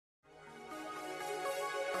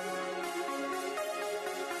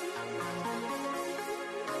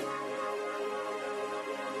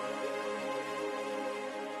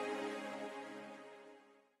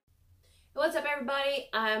everybody,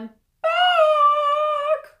 I'm back.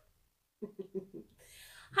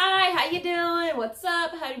 Hi, how you doing? What's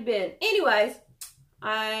up? How you been? Anyways,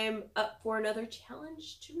 I'm up for another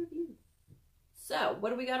challenge to review. So, what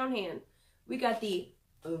do we got on hand? We got the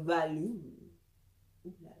Voloom.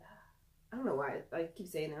 Ooh la la. I don't know why I keep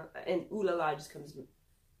saying that, and ooh la la just comes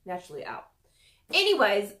naturally out.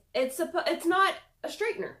 Anyways, it's not a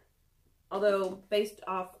straightener, although based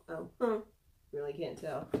off really can't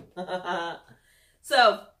tell.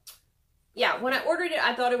 So, yeah, when I ordered it,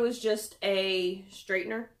 I thought it was just a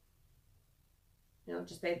straightener. You know,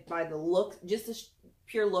 just by the look, just the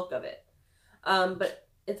pure look of it. But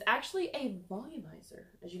it's actually a volumizer.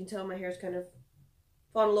 As you can tell, my hair's kind of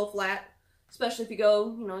falling a little flat, especially if you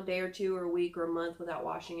go, you know, a day or two or a week or a month without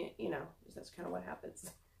washing it. You know, that's kind of what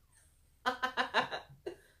happens. Okay,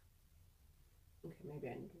 maybe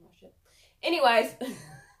I need to wash it. Anyways,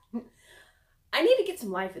 I need to get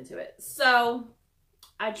some life into it. So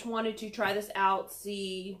I just wanted to try this out,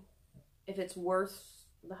 see if it's worth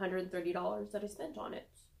the $130 that I spent on it.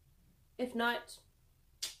 If not,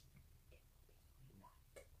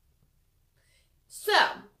 so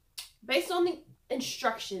based on the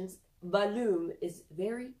instructions, Voloom is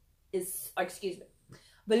Voloom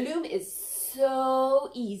is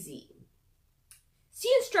so easy.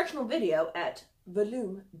 See instructional video at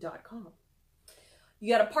Voloom.com.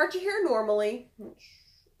 You gotta part your hair normally, which,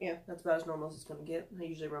 yeah, that's about as normal as it's gonna get. I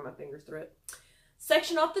usually run my fingers through it.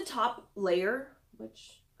 Section off the top layer,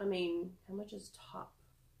 which, I mean, how much is top?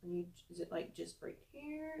 Is it like just right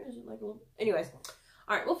here? Is it like a little? Anyways,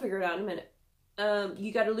 all right, we'll figure it out in a minute.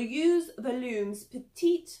 You gotta use Voloom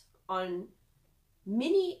Petite on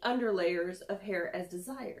many underlayers of hair as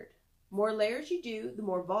desired. More layers you do, the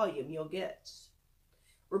more volume you'll get.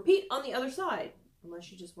 Repeat on the other side,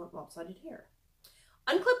 unless you just want lopsided hair.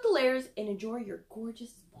 Unclip the layers and enjoy your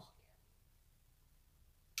gorgeous volume.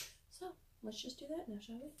 So, let's just do that now,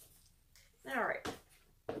 shall we? Alright.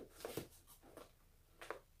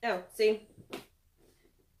 Oh, see?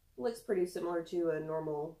 Looks pretty similar to a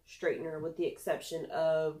normal straightener with the exception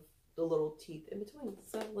of the little teeth in between.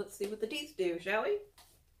 So, let's see what the teeth do, shall we?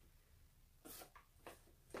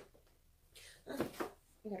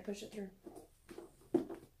 You gotta push it through.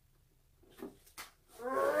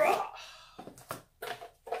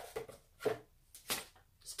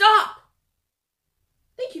 Stop!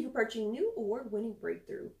 Thank you for purchasing new award-winning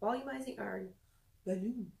breakthrough volumizing iron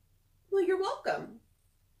Voloom. Well, you're welcome.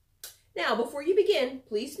 Now, before you begin,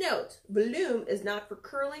 please note, Voloom is not for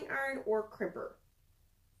curling iron or crimper.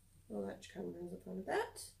 Well, that kind of brings the fun of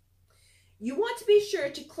that. You want to be sure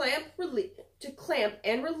to clamp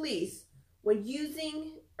and release when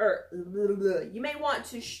using, you may want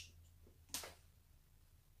to,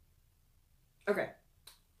 okay,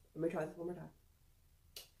 let me try this one more time.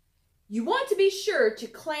 You want to be sure to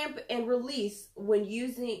clamp and release when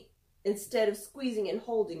using, instead of squeezing and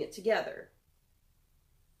holding it together.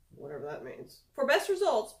 Whatever that means. For best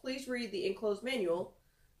results, please read the enclosed manual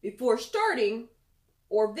before starting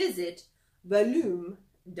or visit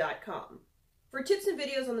Voloom.com. For tips and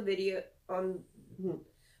videos on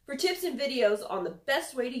the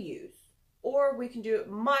best way to use, or we can do it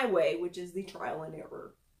my way, which is the trial and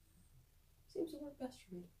error. Seems to work best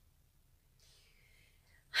for me.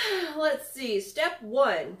 Let's see. Step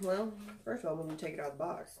 1. Well, first of all, I'm going to take it out of the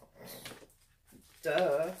box.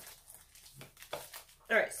 Duh.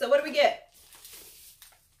 Alright, so what do we get?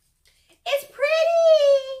 It's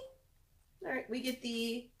pretty! Alright, we get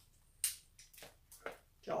the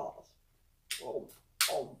jaws.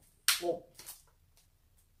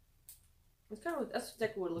 It's kind of, that's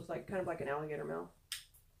exactly what it looks like. Kind of like an alligator mouth.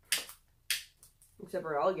 Except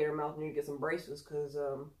for alligator mouth, you need to get some braces because,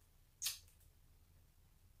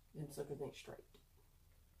 and so everything's straight.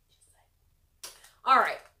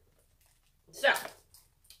 Alright. So,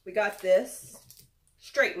 we got this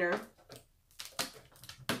straightener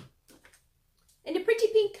in a pretty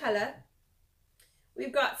pink color.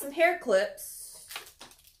 We've got some hair clips.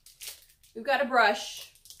 We've got a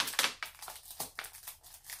brush.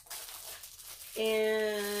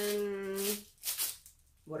 And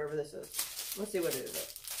whatever this is. Let's see what it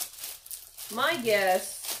is. My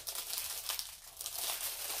guess,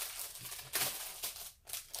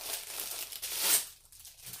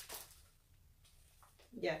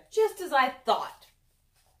 yeah, just as I thought.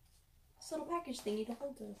 This little package thingy to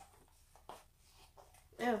hold this.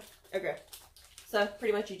 Yeah, okay. So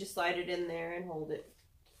pretty much you just slide it in there and hold it.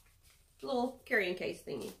 A little carrying case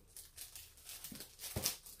thingy.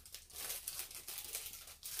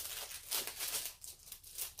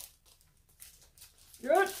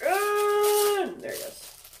 There it goes.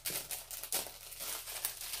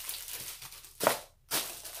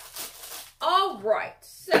 right,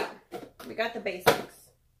 so we got the basics.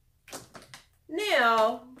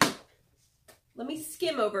 Now, let me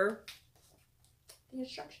skim over the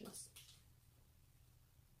instructions.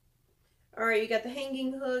 All right, you got the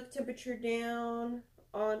hanging hook, temperature down,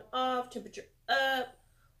 on, off, temperature up,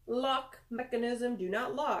 lock mechanism. Do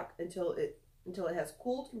not lock until it has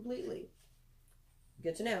cooled completely.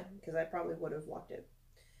 Good to know, because I probably would have locked it.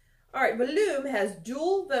 All right, Voloom has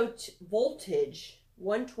dual voltage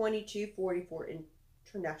 120 to 40 for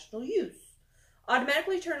international use.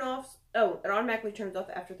 Automatically turn off. Oh, it automatically turns off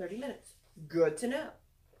after 30 minutes. Good to know.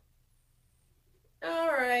 All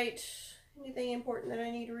right. Anything important that I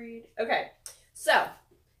need to read? Okay. So,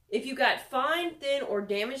 if you got fine, thin, or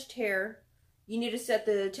damaged hair, you need to set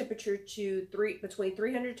the temperature to between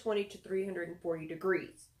 320 to 340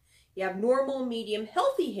 degrees. You have normal, medium,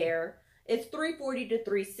 healthy hair, it's 340 to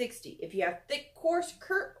 360. If you have thick, coarse,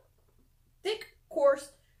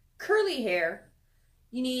 curly hair,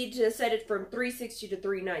 you need to set it from 360 to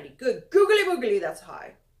 390. Good. Googly boogly, that's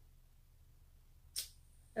high.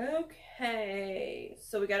 Okay.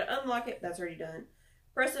 So we got to unlock it. That's already done.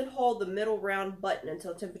 Press and hold the middle round button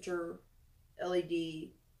until temperature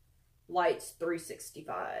LED lights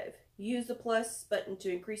 365. Use the plus button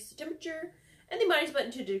to increase the temperature and the minus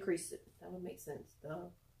button to decrease it. That would make sense,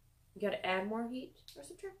 though. You got to add more heat or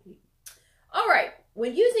subtract heat. All right.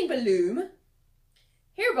 When using Voloom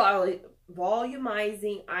Hair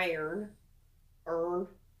Volumizing Iron, right?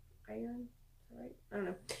 I don't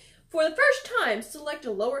know. For the first time, select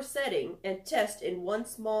a lower setting and test in one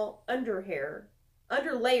small under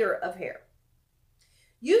layer of hair.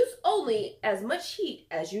 Use only as much heat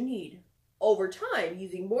as you need. Over time,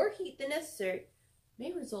 using more heat than necessary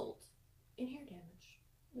may result in hair damage,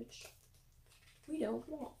 which we don't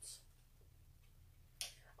want.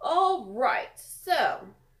 All right, so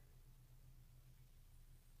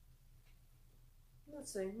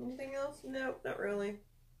let's see. Anything else? Nope, not really.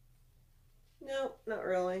 Nope, not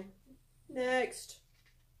really. Next.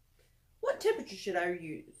 What temperature should I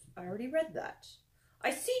use? I already read that. I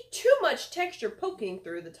see too much texture poking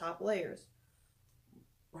through the top layers.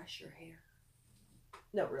 Brush your hair.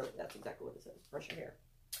 No, really, that's exactly what it says. Brush your hair.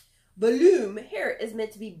 Voloom hair is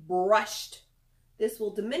meant to be brushed. This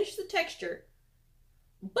will diminish the texture,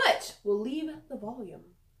 but will leave the volume.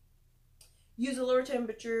 Use a lower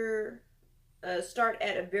temperature. Start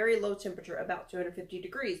at a very low temperature, about 250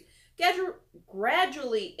 degrees.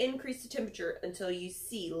 Gradually increase the temperature until you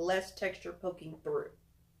see less texture poking through.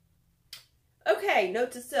 Okay,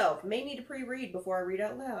 note to self. May need to pre-read before I read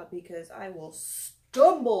out loud because I will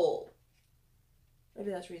stumble.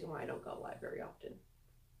 Maybe that's the reason why I don't go live very often.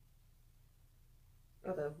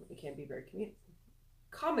 Although it can be very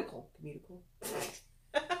comical.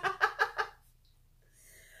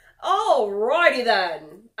 Alrighty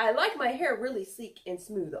then. I like my hair really sleek and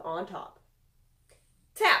smooth on top.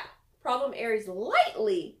 Tap problem areas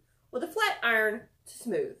lightly with a flat iron to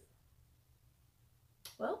smooth.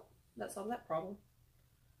 Well, that solved that problem.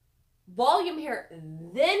 Volume hair,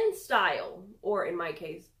 then style, or in my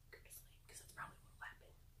case, go to sleep, because that's probably what will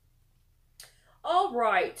happen. All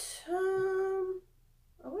right.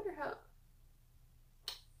 I wonder how.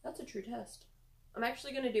 That's a true test. I'm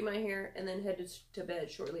actually going to do my hair and then head to bed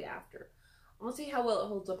shortly after. I'm going to see how well it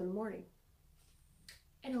holds up in the morning.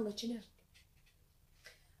 And I'll let you know.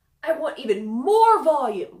 I want even more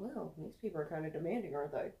volume. Well, these people are kind of demanding,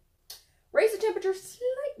 aren't they? Raise the temperature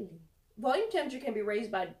slightly. Volume temperature can be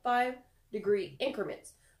raised by 5-degree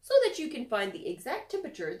increments so that you can find the exact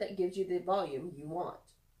temperature that gives you the volume you want.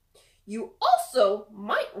 You also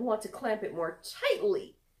might want to clamp it more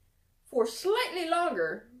tightly for slightly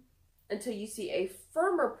longer until you see a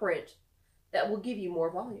firmer print that will give you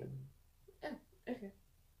more volume. Oh, okay.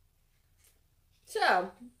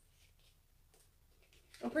 So,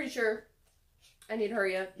 I'm pretty sure I need to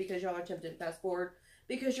hurry up because y'all are tempted to fast forward.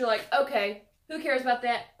 Because you're like, okay, who cares about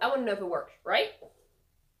that? I want to know if it worked, right?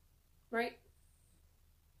 Right?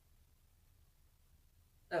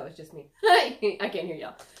 Oh, it's just me. I can't hear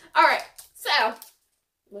y'all. All right, so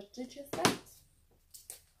let's do just that.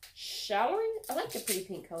 Showering? I like the pretty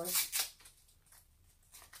pink color.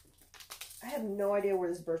 I have no idea where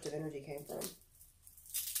this burst of energy came from.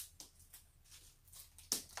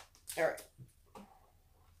 All right.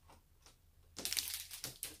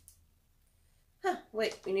 Huh,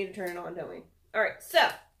 wait, we need to turn it on, don't we? All right, so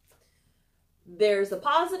there's the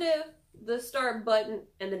positive, the start button,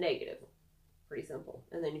 and the negative. Pretty simple.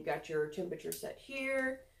 And then you've got your temperature set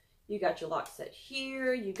here. You got your lock set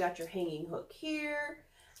here. You got your hanging hook here.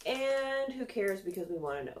 And who cares because we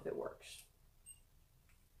want to know if it works.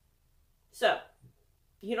 So,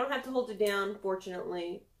 you don't have to hold it down,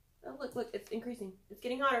 fortunately. Oh, look, look, it's increasing. It's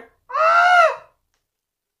getting hotter. Ah!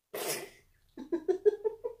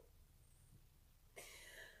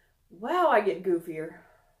 Wow, I get goofier.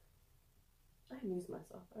 I amuse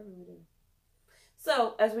myself. I really do.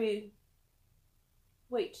 So, as we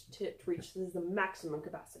wait to reach the maximum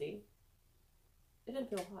capacity, it didn't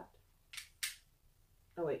feel hot.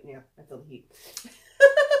 Oh, wait, yeah, I feel the heat.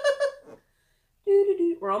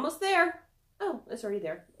 We're almost there. Oh, it's already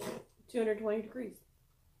there. 220 degrees.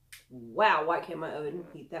 Wow, why can't my oven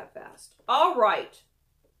heat that fast? All right.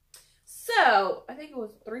 So, I think it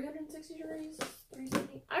was 360 degrees,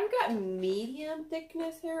 370. I've got medium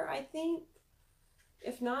thickness hair, I think.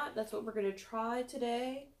 If not, that's what we're going to try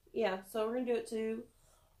today. Yeah, so we're going to do it to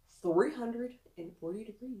 340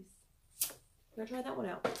 degrees. We're going to try that one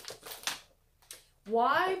out.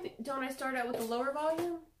 Why don't I start out with the lower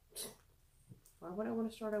volume? Why would I want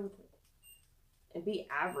to start out with it and be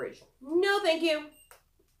average? No, thank you.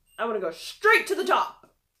 I want to go straight to the top.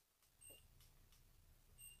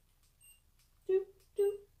 Doop,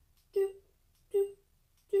 doop, doop, doop,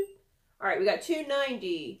 doop. All right, we got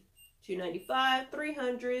 290, 295,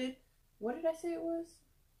 300. What did I say it was?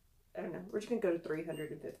 I don't know. We're just going to go to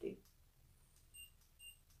 350.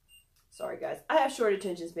 Sorry, guys. I have short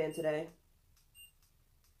attention span today.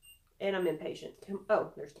 And I'm impatient.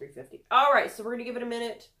 Oh, there's 350. All right, so we're going to give it a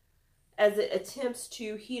minute as it attempts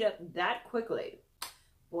to heat up that quickly.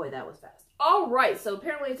 Boy, that was fast. All right, so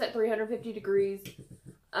apparently it's at 350 degrees.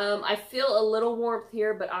 I feel a little warmth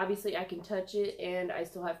here, but obviously I can touch it, and I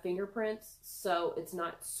still have fingerprints, so it's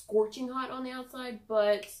not scorching hot on the outside,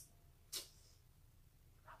 but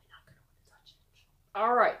probably not going to want to touch it.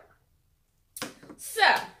 All right. So,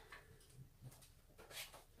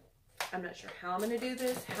 I'm not sure how I'm going to do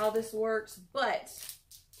this, how this works, but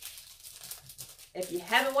if you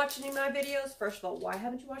haven't watched any of my videos, first of all, why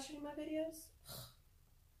haven't you watched any of my videos?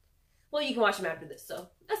 Well, you can watch them after this, so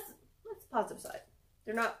that's the positive side.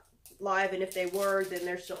 They're not live, and if they were, then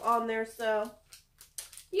they're still on there, so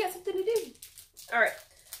you got something to do. All right.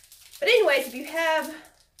 But anyways, if you have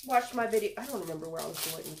watched my video, I don't remember where I was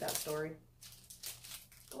going with that story.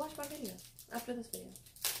 Go watch my video after this video.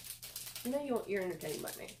 You know you're entertained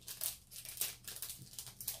by me.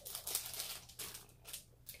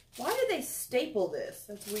 Why did they staple this?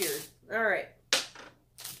 That's weird. All right.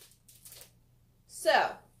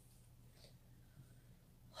 So,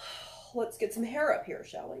 let's get some hair up here,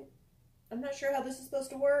 shall we? I'm not sure how this is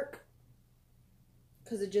supposed to work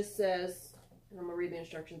because it just says, and I'm going to read the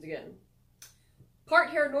instructions again. Part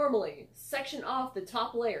hair normally. Section off the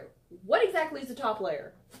top layer. What exactly is the top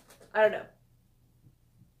layer? I don't know.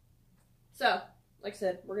 So, like I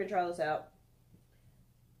said, we're going to try this out.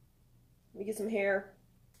 Let me get some hair.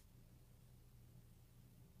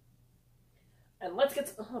 And let's get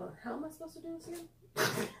some, hold on, how am I supposed to do this again?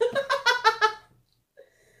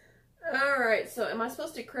 Alright, so am I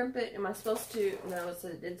supposed to crimp it? Am I supposed to, no, it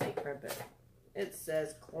didn't say crimp it. It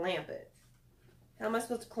says clamp it. How am I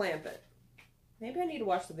supposed to clamp it? Maybe I need to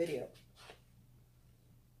watch the video.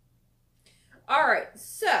 Alright,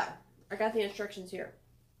 so, I got the instructions here.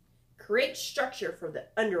 Create structure for the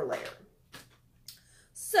underlayer.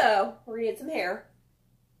 So, we're going to get some hair.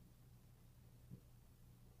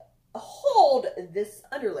 Hold this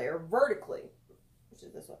underlayer vertically, which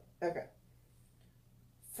is this one, okay,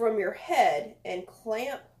 from your head and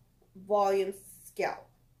clamp volume scalp.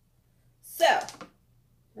 So,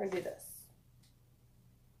 we're going to do this.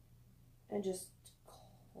 And just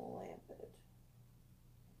clamp it.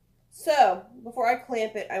 So, before I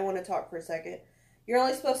clamp it, I want to talk for a second. You're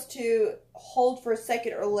only supposed to hold for a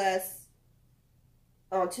second or less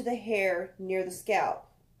onto the hair near the scalp,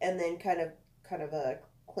 and then kind of clamp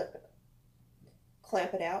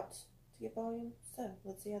it out to get volume. So,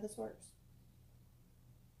 let's see how this works.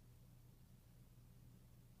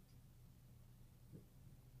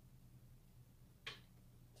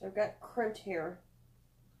 So I've got crimped hair.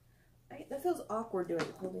 That feels awkward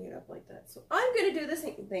holding it up like that. So I'm going to do this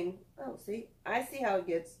thing. Oh, see? I see how it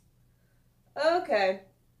gets. Okay.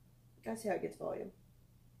 I see how it gets volume.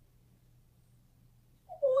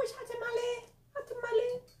 Oh, it's hot in my leg. Hot in my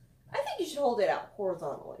leg. I think you should hold it out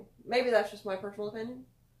horizontally. Maybe that's just my personal opinion.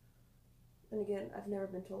 And again, I've never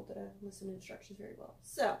been told that I listen to instructions very well.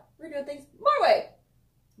 So, we're doing things my way.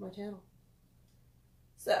 It's my channel.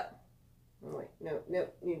 So, oh wait, no, you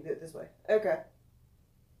need to do it this way. Okay.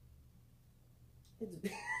 It's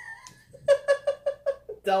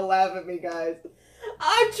Don't laugh at me, guys.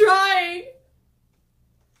 I'm trying.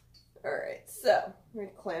 Alright, so, we're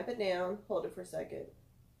going to clamp it down. Hold it for a second.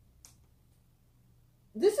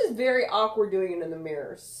 This is very awkward doing it in the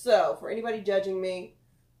mirror. So, for anybody judging me,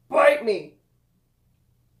 bite me.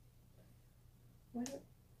 Let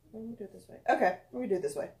me do it this way. Okay, let me do it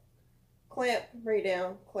this way. Clamp, bring it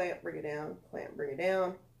down, clamp, bring it down, clamp, bring it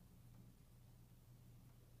down.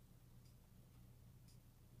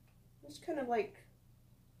 Just kind of like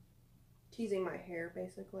teasing my hair,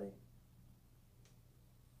 basically.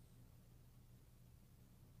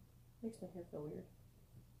 Makes my hair feel weird.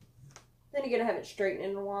 Then again, I haven't straightened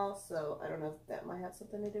in a while, so I don't know if that might have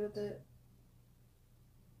something to do with it.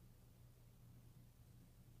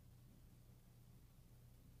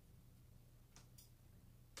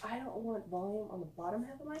 I don't want volume on the bottom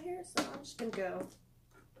half of my hair, so I'm just going to go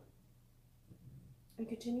and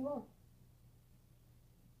continue on.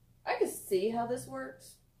 I can see how this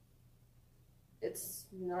works. It's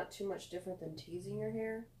not too much different than teasing your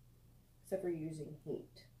hair, except for using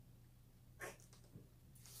heat.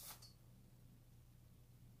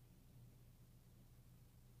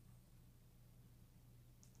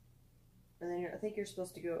 And then I think you're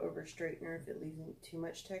supposed to go over straightener if it leaves too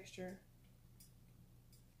much texture.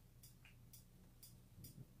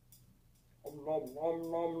 Nom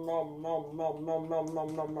nom nom nom nom nom nom nom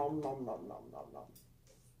nom nom nom nom nom nom nom nom.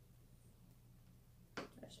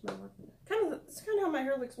 It's kind of how my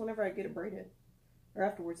hair looks whenever I get it braided or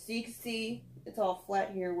afterwards. So you can see it's all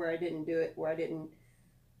flat here where I didn't do it, where I didn't.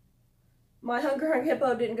 My hunger hung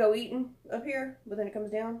hippo didn't go eating up here, but then it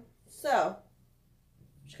comes down. So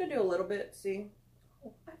I'm just gonna do a little bit. See,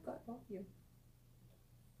 oh, I've got volume.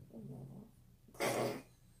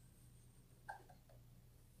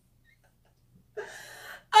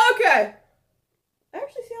 Okay, I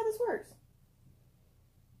actually see how this works.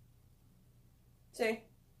 See,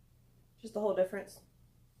 just the whole difference.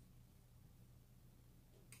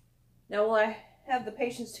 Now, will I have the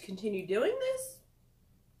patience to continue doing this?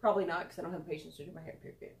 Probably not, because I don't have patience to do my hair,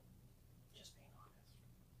 period. Just being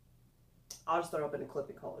honest. I'll just throw it up in a clip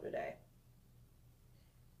and call it a day.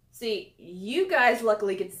 See, you guys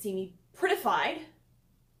luckily get to see me prettified.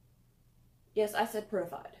 Yes, I said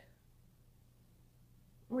prettified.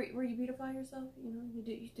 Where you beautify yourself, you know,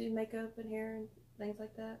 you do makeup and hair and things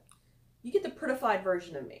like that. You get the prettified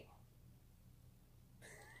version of me.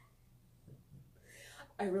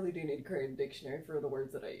 I really do need to create a dictionary for the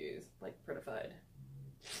words that I use, like prettified.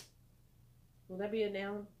 Will that be a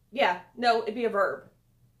noun? Yeah, no, it'd be a verb.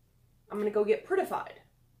 I'm gonna go get prettified.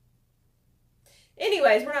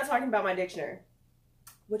 Anyways, we're not talking about my dictionary,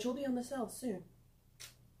 which will be on the shelf soon.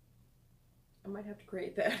 I might have to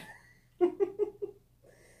create that.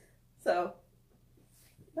 So,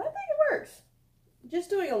 I think it works. Just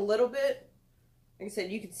doing a little bit. Like I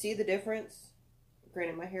said, you can see the difference.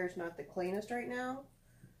 Granted, my hair is not the cleanest right now.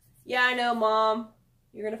 Yeah, I know, Mom.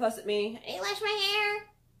 You're going to fuss at me. Hey, wash my hair.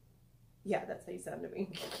 Yeah, that's how you sound to me.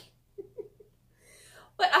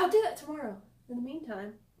 But I'll do that tomorrow. In the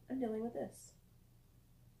meantime, I'm dealing with this.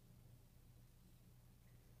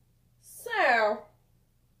 So,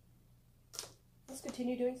 let's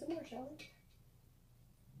continue doing some more, shall we?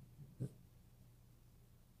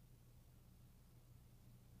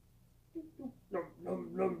 Nom,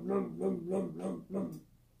 nom, nom, nom, nom, nom, nom, nom.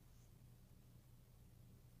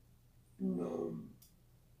 Nom,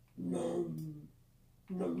 nom,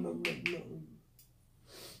 nom, nom, nom, nom.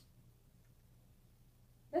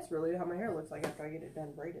 That's really how my hair looks like after I get it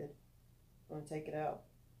done braided. I'm going to take it out.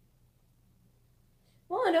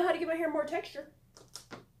 Well, I know how to give my hair more texture.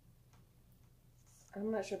 I'm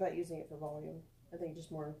not sure about using it for volume. I think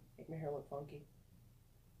just more make my hair look funky.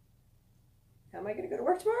 How am I going to go to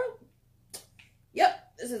work tomorrow?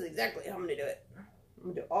 Yep, this is exactly how I'm going to do it. I'm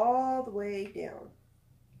going to do it all the way down.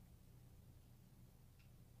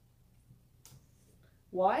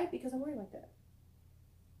 Why? Because I'm wearing like that.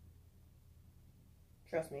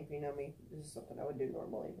 Trust me, if you know me, this is something I would do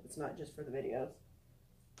normally. It's not just for the videos.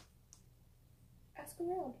 Ask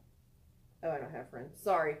around. Oh, I don't have friends.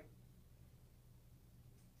 Sorry.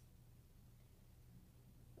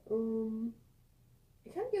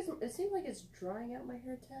 It kind of gives them, it seems like it's drying out my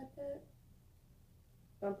hair a tad bit.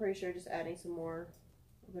 But I'm pretty sure just adding some more,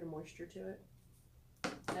 a bit of moisture to it.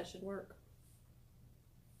 That should work.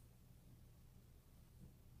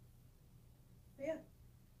 But yeah.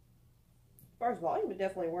 As far as volume, it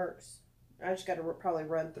definitely works. I just got to probably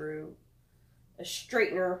run through a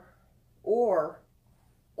straightener or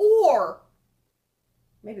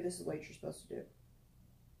maybe this is what you're supposed to do.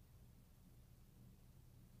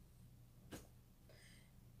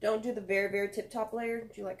 Don't do the very, very tip-top layer.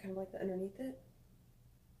 Do like kind of like the underneath it.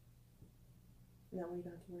 And that way you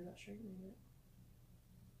don't have to worry about straightening it.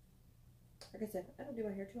 Like I said, I don't do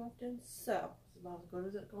my hair too often, so it's about as good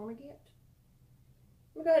as it's going to get.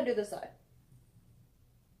 I'm going to go ahead and do this side.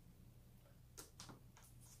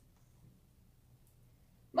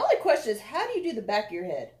 My only question question is, how do you do the back of your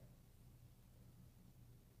head?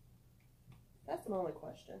 That's my only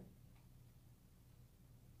question.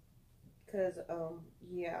 Because,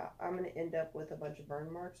 yeah, I'm going to end up with a bunch of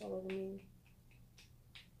burn marks all over me.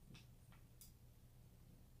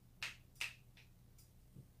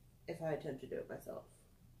 If I attempt to do it myself.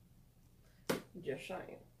 Just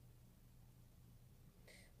saying.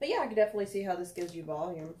 But yeah, I can definitely see how this gives you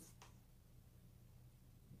volume.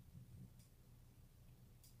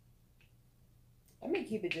 I may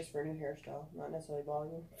keep it just for a new hairstyle, not necessarily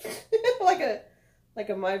volume. like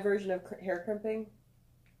a my version of hair crimping.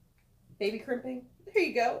 Baby crimping. There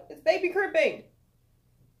you go. It's baby crimping.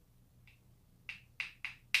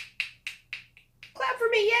 Clap for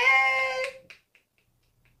me, yay!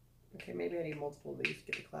 Okay, maybe I need multiple of these to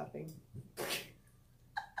get the clapping.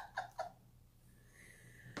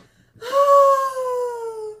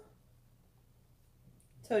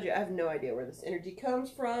 Told you, I have no idea where this energy comes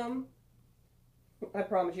from. I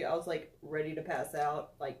promise you, I was like ready to pass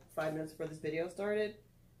out like 5 minutes before this video started.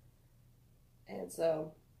 And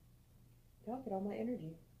so, y'all get all my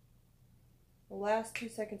energy. The last 2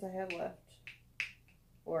 seconds I have left.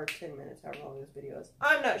 Or 10 minutes, however long this video is.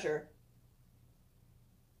 I'm not sure.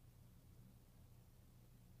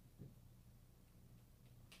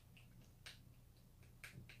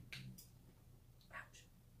 Ouch.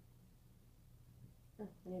 Oh,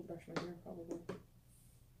 I need to brush my hair probably.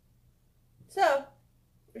 So,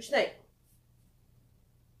 what do you think?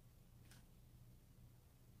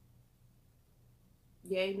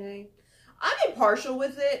 Yay, nay? I'm impartial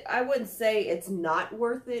with it. I wouldn't say it's not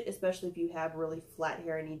worth it, especially if you have really flat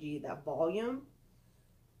hair and you need that volume.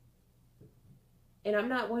 And I'm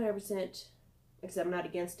not 100%, except I'm not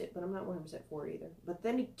against it, but I'm not 100% for it either. But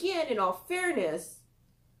then again, in all fairness,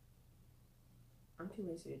 I'm too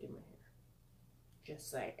lazy to do my hair.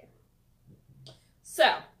 Just saying. So,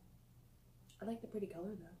 I like the pretty color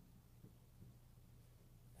though.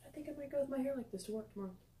 But I think I might go with my hair like this to work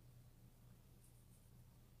tomorrow.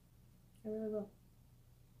 I really will.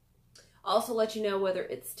 I'll also let you know whether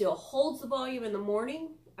it still holds the volume in the morning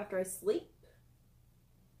after I sleep.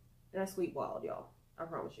 And I sleep wild, y'all. I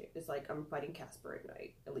promise you. It's like I'm fighting Casper at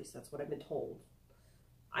night. At least that's what I've been told.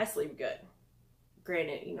 I sleep good.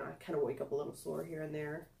 Granted, you know, I kind of wake up a little sore here and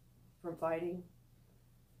there from fighting.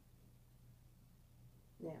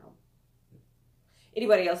 Now,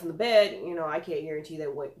 anybody else in the bed, you know, I can't guarantee they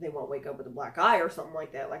won't wake up with a black eye or something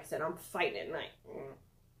like that. Like I said, I'm fighting at night.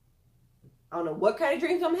 I don't know what kind of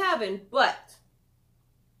dreams I'm having, but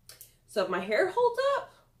so if my hair holds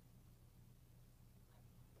up,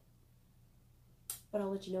 but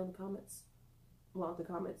I'll let you know in the comments. Well, the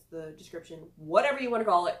comments, the description, whatever you want to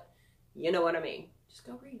call it, you know what I mean. Just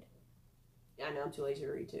go read. Yeah, I know I'm too lazy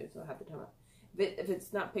to read too, so half the time. If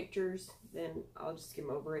it's not pictures, then I'll just skim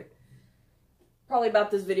over it. Probably about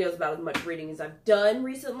this video is about as much reading as I've done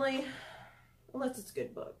recently, unless it's a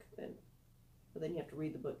good book. But then you have to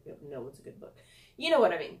read the book to be able to know it's a good book. You know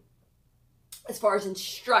what I mean. As far as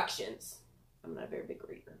instructions, I'm not a very big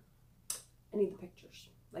reader. I need the pictures,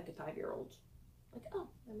 like a 5-year-old. Like, oh,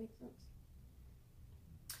 that makes sense.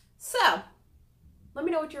 So, let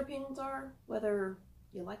me know what your opinions are. Whether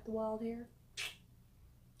you like the wild hair.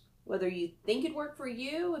 Whether you think it'd work for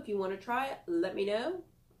you. If you want to try it, let me know.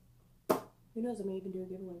 Who knows, I may even do a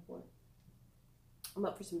giveaway for it. I'm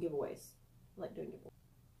up for some giveaways. I like doing giveaways.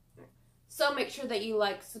 So make sure that you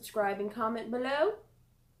like, subscribe, and comment below.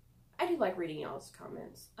 I do like reading y'all's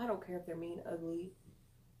comments. I don't care if they're mean, ugly.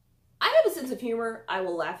 I have a sense of humor. I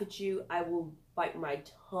will laugh at you. I will bite my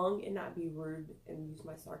tongue and not be rude and use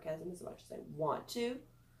my sarcasm as much as I want to.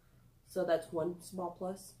 So that's one small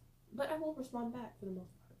plus. But I will respond back for the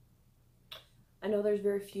most part. I know there's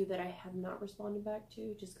very few that I have not responded back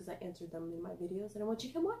to just because I answered them in my videos and I want you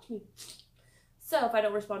to come watch me. So if I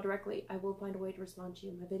don't respond directly, I will find a way to respond to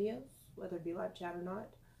you in my videos, whether it be live chat or not.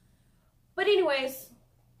 But anyways,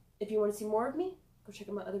 if you want to see more of me, go check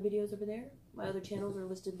out my other videos over there. My other channels are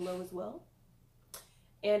listed below as well.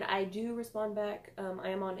 And I do respond back. I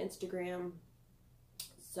am on Instagram,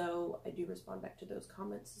 so I do respond back to those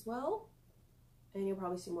comments as well. And you'll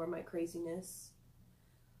probably see more of my craziness.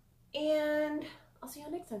 And I'll see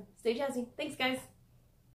y'all next time. Stay jazzy. Thanks, guys.